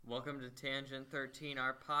Welcome to Tangent 13,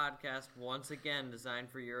 our podcast once again designed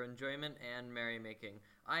for your enjoyment and merrymaking.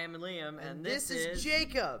 I am Liam, and this is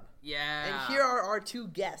Jacob. Yeah. And here are our two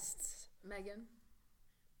guests. Megan.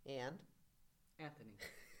 And Anthony.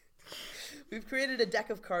 We've created a deck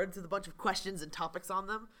of cards with a bunch of questions and topics on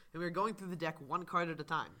them, and we're going through the deck one card at a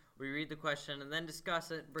time. We read the question and then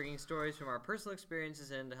discuss it, bringing stories from our personal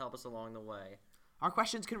experiences in to help us along the way. Our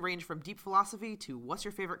questions can range from deep philosophy to what's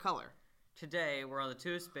your favorite color? Today, we're on the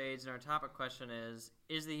Two of Spades, and our topic question is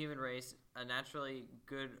the human race a naturally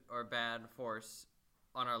good or bad force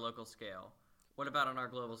on our local scale? What about on our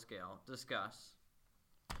global scale? Discuss.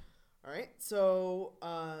 All right, so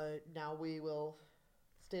now we will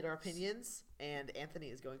state our opinions, and Anthony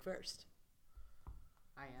is going first.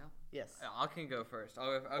 I am? Yes. I can go first.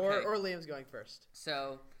 I'll go, okay. Or Liam's going first.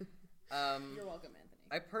 So, You're welcome, Anthony.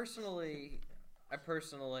 I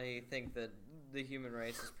personally think that the human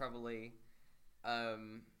race is probably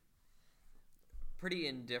pretty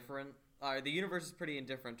indifferent. The universe is pretty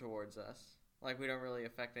indifferent towards us. Like, we don't really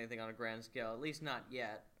affect anything on a grand scale, at least not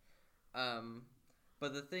yet.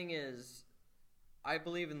 But the thing is, I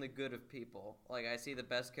believe in the good of people. Like, I see the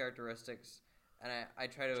best characteristics, and I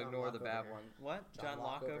try to ignore the bad ones. What? John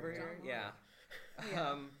Locke over here? Yeah.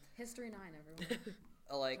 History 9, everyone.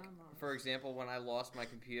 Like, for example, when I lost my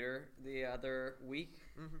computer the other week,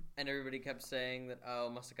 and everybody kept saying that,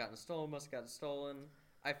 must have gotten stolen.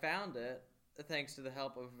 I found it thanks to the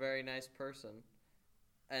help of a very nice person.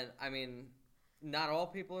 And, I mean, not all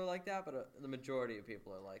people are like that, but the majority of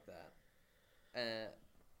people are like that.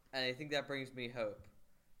 And I think that brings me hope.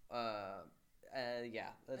 Yeah,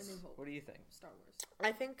 that's, A new hope. What do you think? Star Wars.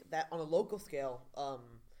 I think that on a local scale,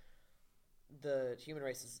 the human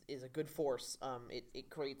race is a good force. It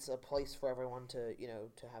creates a place for everyone to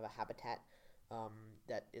have a habitat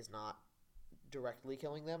that is not directly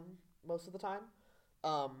killing them most of the time.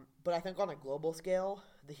 But I think on a global scale,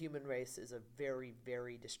 the human race is a very,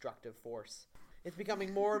 very destructive force. It's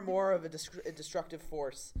becoming more and more of a destructive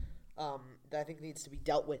force that I think needs to be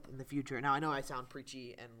dealt with in the future. Now, I know I sound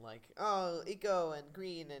preachy and like, eco and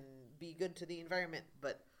green and be good to the environment,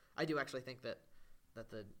 but I do actually think that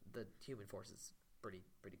the human force is pretty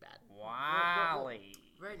bad. Wow.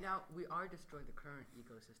 Right now, we are destroying the current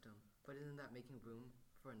ecosystem, but isn't that making room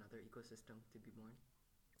for another ecosystem to be born?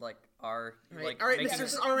 Like, all right,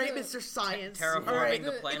 Mr. Science. Terraforming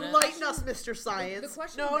the planet. Enlighten us, Mr. Science. The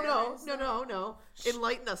question No.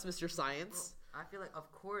 Enlighten us, Mr. Science. Well, I feel like,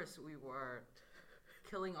 of course, we were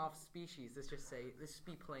killing off species. Let's just say, let's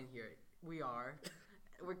be plain here.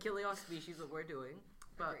 We're killing off species, what we're doing.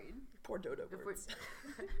 But Agreed. Poor dodo birds.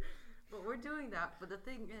 But we're doing that. But the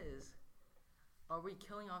thing is, are we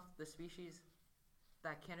killing off the species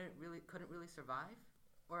that couldn't really survive,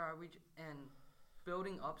 or are we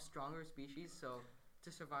building up stronger species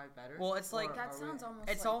to survive better? Well, it's like That sounds almost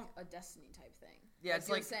it's like all- a Destiny type thing. Yeah, like it's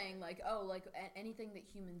you're like saying anything that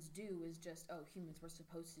humans do is just humans were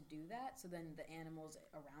supposed to do that, so then the animals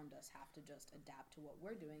around us have to just adapt to what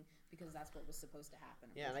we're doing because that's what was supposed to happen.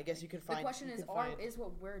 Yeah, and I guess you could find. The question is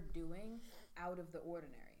what we're doing out of the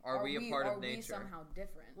ordinary? Are we a part of nature? Are we somehow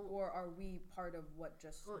different, or are we part of what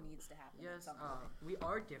just needs to happen? Yes, we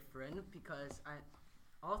are different because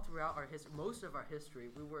all throughout most of our history,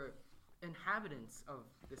 we were inhabitants of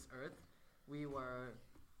this earth. We were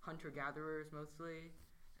hunter-gatherers mostly,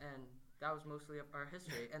 and that was mostly of our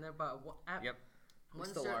history. And then, one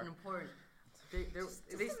certain point,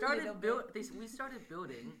 we started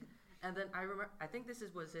building, and then I remember. I think this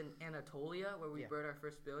was in Anatolia where we built our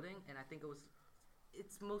first building, and I think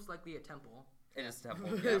it's most likely a temple. It is a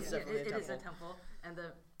temple. It is a temple, and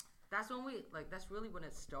that's really when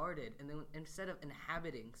it started. And then instead of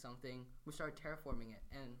inhabiting something, we started terraforming it.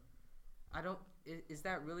 And is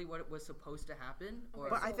that really what it was supposed to happen? Or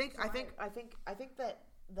But I think that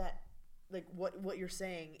like what you're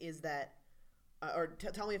saying is that,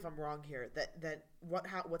 tell me if I'm wrong here. That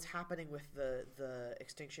what's happening with the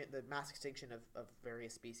extinction, the mass extinction of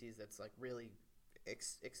various species, that's like really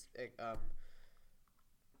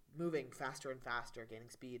moving faster and faster, gaining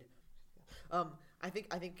speed. I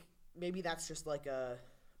think maybe that's just like a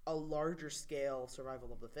larger scale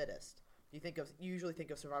survival of the fittest. You usually think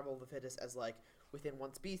of survival of the fittest as like within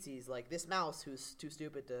one species, like this mouse who's too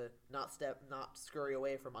stupid to not scurry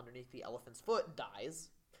away from underneath the elephant's foot dies,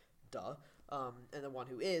 and the one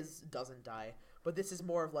who doesn't die. But this is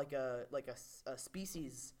more of like a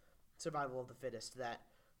species survival of the fittest, that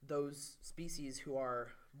those species who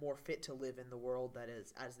are more fit to live in the world that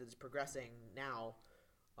is as it is progressing now,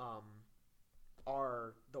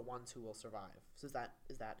 are the ones who will survive. So is that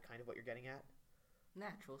kind of what you're getting at?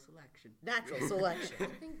 Natural selection. Natural selection.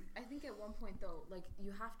 I think at one point though, like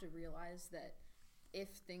you have to realize that if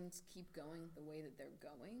things keep going the way that they're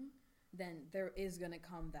going, then there is going to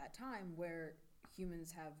come that time where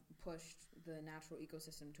humans have pushed the natural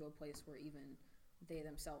ecosystem to a place where even they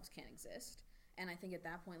themselves can't exist. And I think at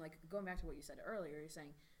that point, like going back to what you said earlier, you're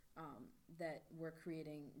saying that we're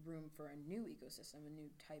creating room for a new ecosystem, a new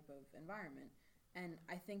type of environment. And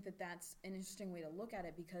I think that that's an interesting way to look at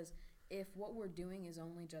it, because if what we're doing is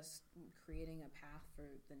only just creating a path for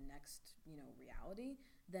the next, reality,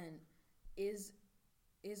 then is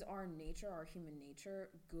our nature, our human nature,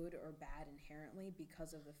 good or bad inherently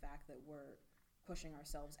because of the fact that we're pushing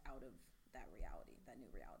ourselves out of that reality, that new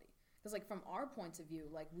reality? Because like from our points of view,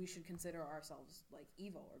 like we should consider ourselves like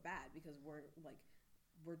evil or bad because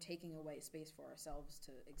we're taking away space for ourselves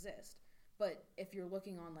to exist. But if you're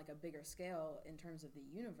looking on like a bigger scale in terms of the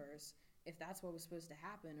universe, if that's what was supposed to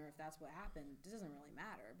happen or if that's what happened, it doesn't really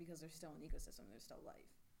matter because there's still an ecosystem, there's still life.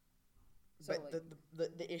 So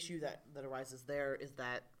But the issue that arises there is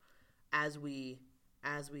that as we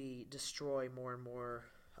destroy more and more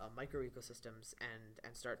micro ecosystems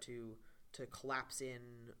and start to collapse in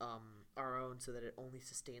our own so that it only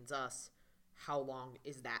sustains us, how long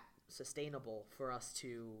is that sustainable for us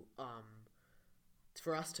to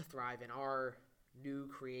thrive in our new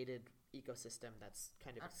created ecosystem that's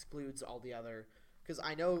kind of excludes all the other? Because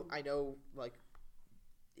I know like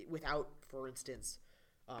without, for instance,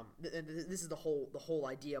 and this is the whole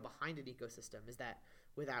idea behind an ecosystem is that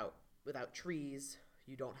without trees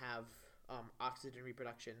you don't have oxygen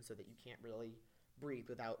reproduction, so that you can't really breathe.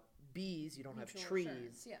 Without bees you don't have trees.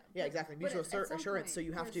 Assurance, yeah, exactly. Mutual assurance. So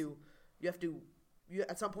you have to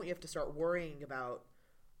at some point you have to start worrying about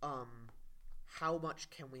how much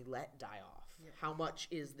can we let die off. Yeah. How much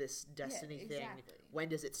is this destiny thing? When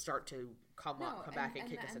does it start to come back and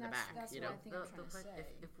kick us in the back? That's you what know. I think I'm trying to say.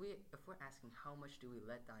 If we're asking how much do we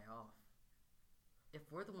let die off, if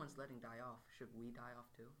we're the ones letting die off, should we die off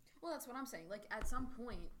too? Well, that's what I'm saying. Like at some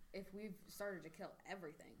point, if we've started to kill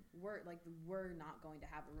everything, we're not going to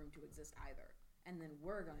have a room to exist either, and then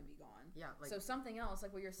we're going to be gone. Yeah. So something else,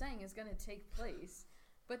 like what you're saying, is going to take place.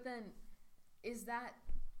 But then, is that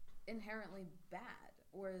inherently bad?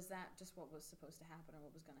 Or is that just what was supposed to happen or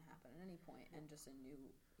what was going to happen at any point, and just a new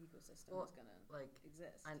ecosystem is going to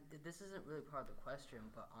exist? This isn't really part of the question,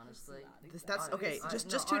 but honestly, that's okay.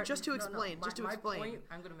 Just to explain. My point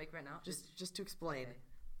I'm going to make right now. Just to explain. Okay.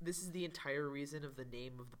 This is the entire reason of the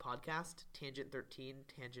name of the podcast, Tangent 13.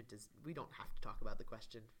 Tangent is we don't have to talk about the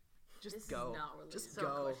question. Just go. Just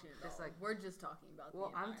go. It's like we're just talking about.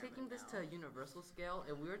 Well, I'm taking this to a universal scale,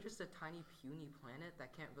 and we're just a tiny, puny planet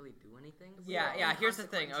that can't really do anything. So yeah. Here's the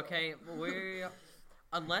thing. Okay,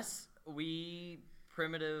 unless we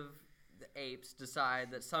primitive apes decide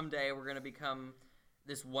that someday we're going to become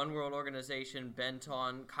this one world organization bent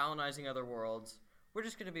on colonizing other worlds, we're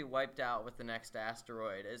just going to be wiped out with the next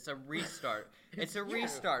asteroid. It's a restart. It's a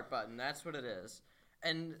restart button. That's what it is.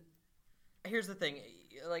 And here's the thing.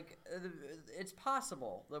 Like, it's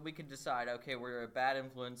possible that we could decide, okay, we're a bad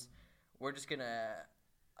influence. We're just going to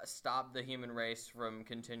stop the human race from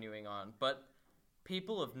continuing on. But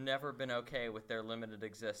people have never been okay with their limited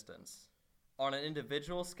existence. On an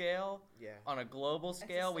individual scale, on a global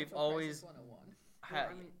scale, we've always...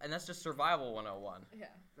 and that's just survival 101. Yeah.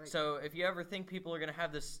 Right. So if you ever think people are going to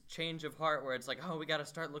have this change of heart where it's like, oh, we got to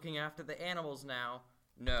start looking after the animals now.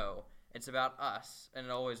 No, it's about us, and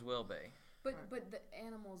it always will be. But the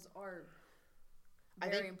animals are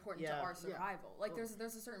very important to our survival. Like there's a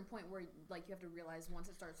certain point where like you have to realize once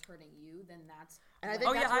it starts hurting you, then that's. And I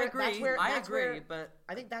think I agree. But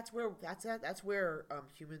I think that's where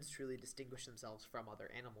humans truly distinguish themselves from other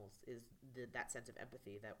animals is that sense of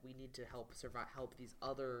empathy that we need to help these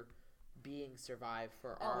other beings survive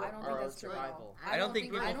for our own survival. I don't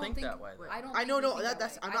think people think that way. I'm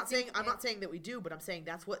not saying that we do, but I'm saying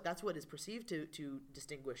that's what is perceived to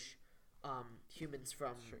distinguish humans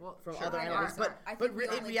from other animals. But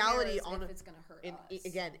in reality,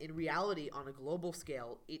 in reality, on a global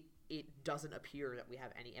scale, it doesn't appear that we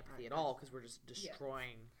have any empathy at all because we're just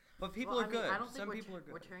destroying. But people are good. I don't think Some people are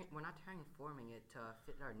good. We're not terraforming it to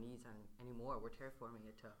fit our needs anymore. We're terraforming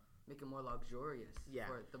it to make it more luxurious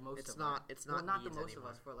for the most of us. It's not not the most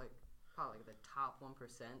anymore. of us, for probably the top 1%.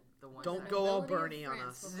 The ones don't go all Bernie on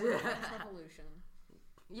us. Revolution.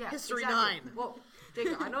 Yeah, History exactly. 9. Well,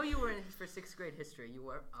 Jacob, I know you were in for 6th grade history. You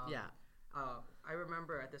were. I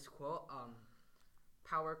remember at this quote,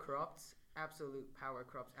 "Power corrupts. Absolute power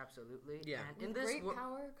corrupts absolutely." Yeah. And in this great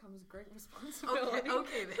power comes great responsibility.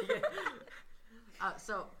 Okay.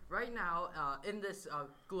 So right now, in this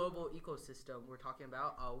global ecosystem we're talking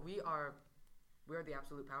about, we are we're the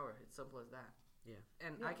absolute power. It's simple as that. Yeah.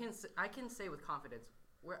 And Yeah. I can say with confidence,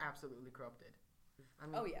 we're absolutely corrupted. I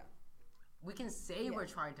mean, Oh yeah. we can say Yeah. we're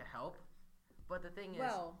trying to help, but the thing is,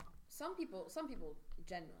 Well, some people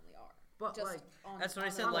genuinely are. but Just like, on, That's what I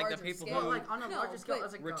on a said, like, the larger people scale. but like on a No, larger scale, but-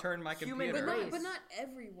 as like Return my human computer. But race. not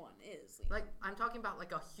everyone is. Liam. Like I'm talking about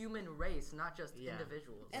like a human race, not just Yeah.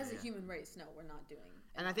 individuals. As a Yeah. human race, no, we're not doing.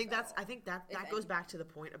 And I enough think at that's all. I think that if that goes back to the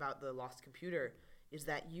point about the lost computer is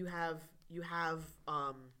that you have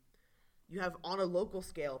on a local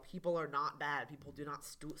scale, people are not bad. People do not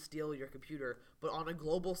steal your computer, but on a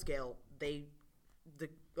global scale,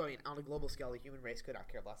 on a global scale, the human race could not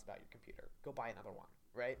care less about your computer. Go buy another one,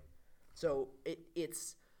 right? So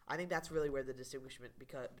it's I think that's really where the distinguishment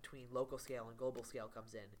between local scale and global scale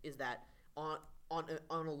comes in. Is that on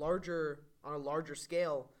a larger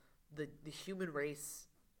scale, the human race,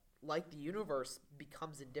 like the universe,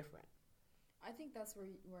 becomes indifferent. I think that's where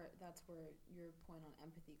your point on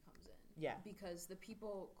empathy comes in. Yeah. Because the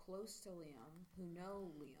people close to Liam who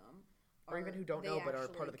know Liam, Or even who don't they know but are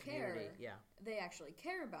actually part of the community. care- Yeah. They actually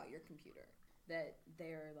care about your computer. That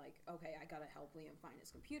they're like, okay, I gotta help Liam find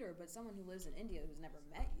his computer. But someone who lives in India who's never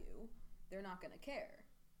met you, they're not gonna care.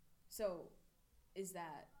 So, is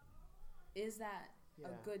that Yeah.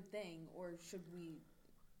 a good thing, or should we,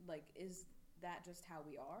 like, is that just how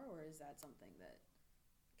we are, or is that something that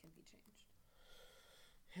can be changed?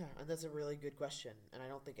 Yeah, and that's a really good question, and I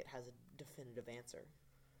don't think it has a definitive answer.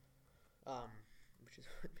 Which is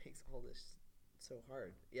what makes all this so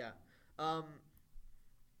hard. Yeah.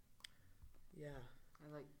 Yeah.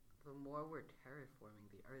 And like the more we're terraforming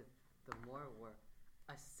the Earth, the more we're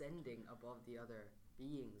ascending above the other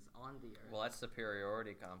beings on the Earth. Well, that's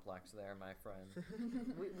superiority complex there, my friend.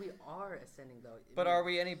 we are ascending though. But are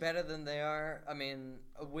we any better than they are? I mean,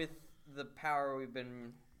 with the power we've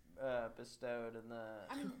been bestowed and the...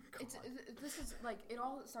 I mean, this is like, it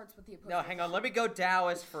all starts with the opposing. No, hang on. Let me go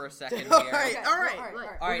Taoist for a second here. All right, Okay, all right. all right.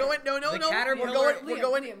 All right. We're going. No. The We're caterpillar- going. We're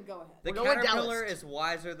going. Liam, go ahead. The We're going caterpillar Taoist. is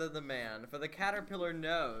wiser than the man, for the caterpillar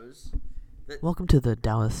knows that... Welcome to the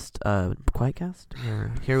Taoist Quietcast.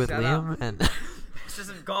 We're here with Shut Liam up. and This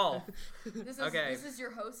isn't golf. This is Okay. This is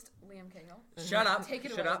your host, Liam Cahill. Shut up. Take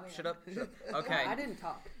it Shut away, up. Liam. Shut up. Shut up. Okay. I didn't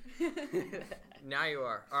talk. Now you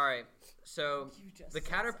are. All right. So You just the said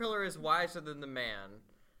caterpillar is wiser than the man.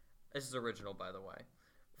 This is original, by the way.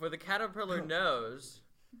 For the caterpillar knows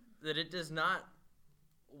that it does not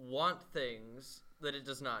want things that it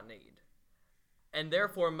does not need, and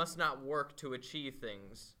therefore must not work to achieve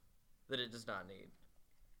things that it does not need.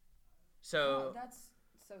 So, Oh, that's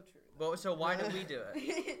so true. well, so why do we do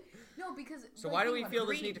it? No, because So like, why do think we about feel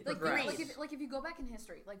it. this need to Like, progress? if you go back in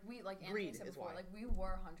history, like Anthony Greed said is before, why. like we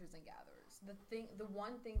were hunters and gatherers. The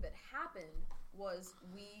one thing that happened was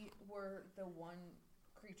we were the one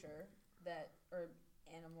creature that, or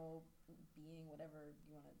animal being, whatever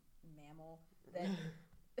you want to, mammal that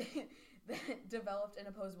that developed an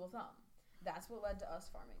opposable thumb. That's what led to us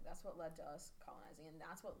farming. That's what led to us colonizing, and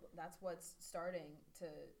that's what's starting to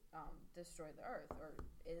destroy the earth, or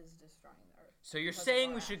is destroying the earth. So you're Because of saying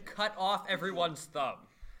our we should actions. cut off everyone's thumb?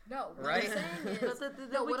 No, what Right? I'm saying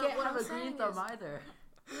is No, we we can't can't have I'm a green saying thumb is- either.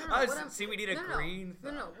 See, we need a green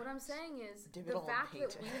thumb. No, what I'm saying is Dip it the all in fact that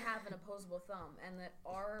paint. we have an opposable thumb and that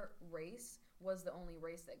our race was the only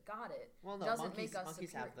race that got it Well, no. doesn't Monkeys. make us Monkeys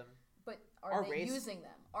superior. have them. But Our are they race- using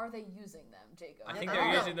them? Are they using them, Jacob? I think Yeah,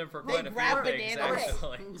 they're no. using them for They quite a few grab things, bananas.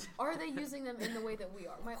 actually. Are they using them in the way that we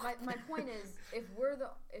are? My point is, if we're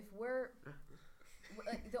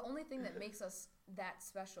like, the only thing that makes us that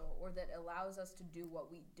special or that allows us to do what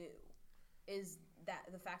we do is that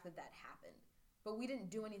the fact that happened. But we didn't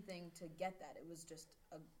do anything to get that. It was just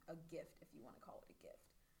a gift, if you want to call it a gift.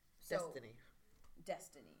 So,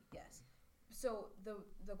 Destiny, yes. So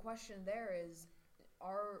the question there is,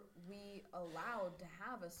 are we allowed to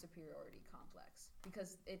have a superiority complex?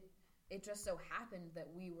 Because it just so happened that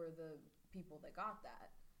we were the people that got that.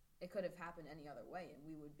 It could have happened any other way, and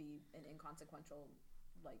we would be an inconsequential,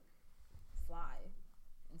 like, fly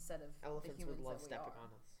instead of Elephants the would humans love that we stepping are. on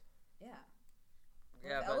us. Yeah.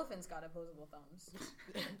 Yeah, If but elephants got opposable thumbs.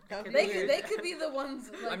 That'd be they weird. could be the ones.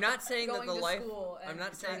 Like, I'm not saying that going the to life. school I'm and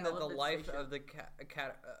not trying saying to- that the elephant life station. of the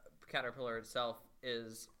caterpillar itself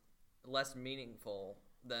is less meaningful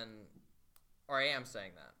than, or I am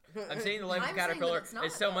saying that. I'm saying the life of I'm saying that caterpillar it's not,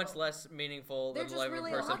 is so much though. less meaningful They're than the just life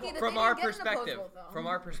really of a person unlucky that from they our didn't get an perspective. opposable thumb. From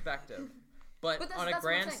our perspective, but But on a that's what I'm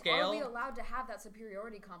grand saying. scale, Are we allowed to have that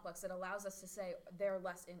superiority complex that allows us to say they're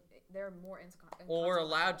more inconsequential? well, we're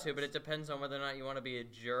allowed to, but it depends on whether or not you want to be a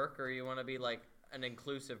jerk or you want to be like an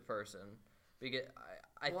inclusive person. Because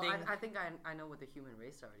I think I know what the human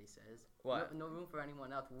race already says. What? No room for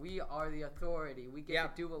anyone else. We are the authority. We get Yeah.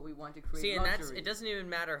 to do what we want to create See, and luxury. it doesn't even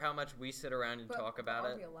matter how much we sit around and talk about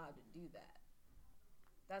are it. we allowed to do that?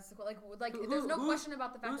 That's the like. There's no question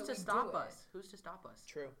about the fact who's that to we stop do us? Who's to stop us?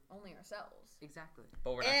 True. it. Only ourselves. Exactly.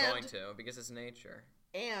 But we're not And- going to because it's nature.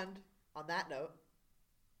 And on that note,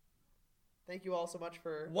 thank you all so much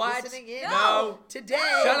for What? listening in. No.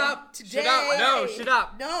 Today. Shut up! Today. Shut up! No! Shut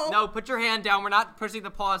up! No. No! Put your hand down. We're not pushing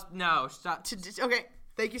the pause. No! Stop. Okay.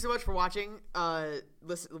 Thank you so much for watching.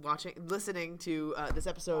 Listening to this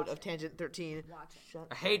episode of Tangent 13. Watching. Shut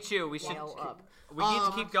I hate you. We should. hell up. We need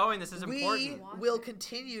to keep going. This is We important. will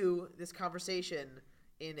continue this conversation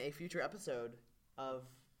in a future episode of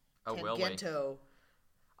Oh, will we? Tangento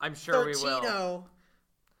I'm sure we will.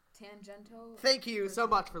 13. Tangento. Thank you so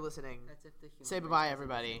much for listening. That's if the human Say race bye-bye, doesn't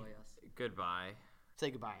everybody. destroy us. Goodbye.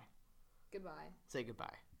 Say goodbye. Goodbye. Say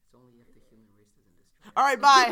goodbye. It's only if the human race doesn't destroy us. All right, bye.